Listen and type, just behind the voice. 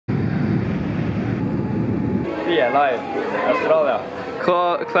Yeah, live. Australia.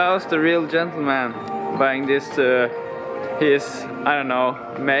 Klaus, the real gentleman, buying this to his, I don't know,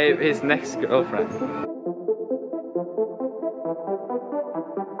 maybe his next girlfriend.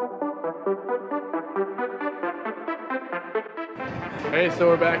 Hey, so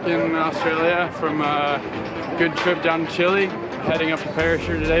we're back in Australia from a good trip down to Chile. Heading up to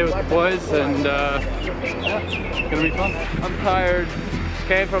Perisher today with the boys, and it's gonna be fun. I'm tired.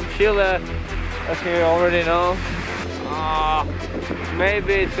 Came from Chile, as you already know.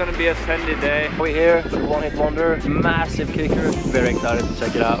 Maybe it's gonna be a sandy day. We're here for the one-hit wonder, massive kicker. Very excited to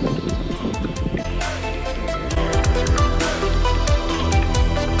check it out.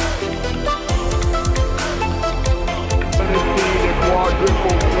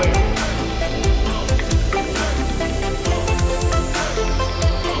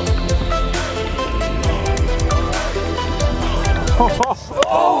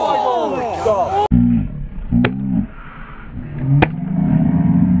 Oh my God!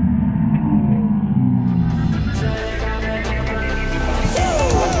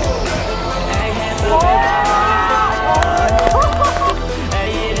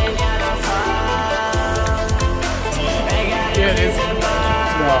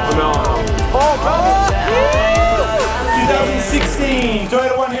 Oh, 2016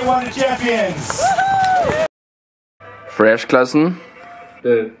 Toyota One-Hit Wonder Champions! Fresh-klassen.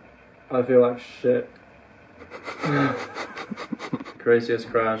 Dude, I feel like shit. Craziest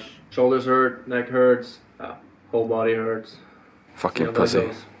crash. Shoulders hurt, neck hurts, whole body hurts. Fucking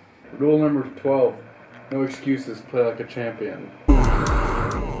pussy. Rule number 12. No excuses, play like a champion.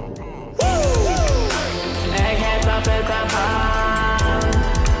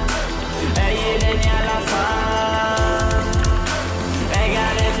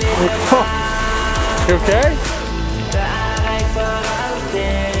 You okay?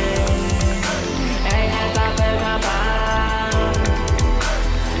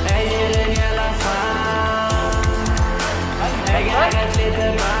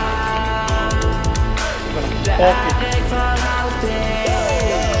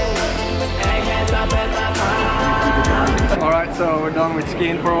 Alright, so we're done with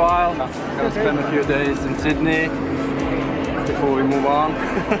skiing for a while. Gonna spend a few days in Sydney before we move on.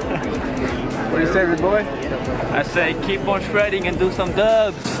 What do you say, big boy? I say keep on shredding and do some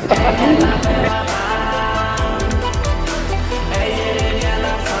dubs.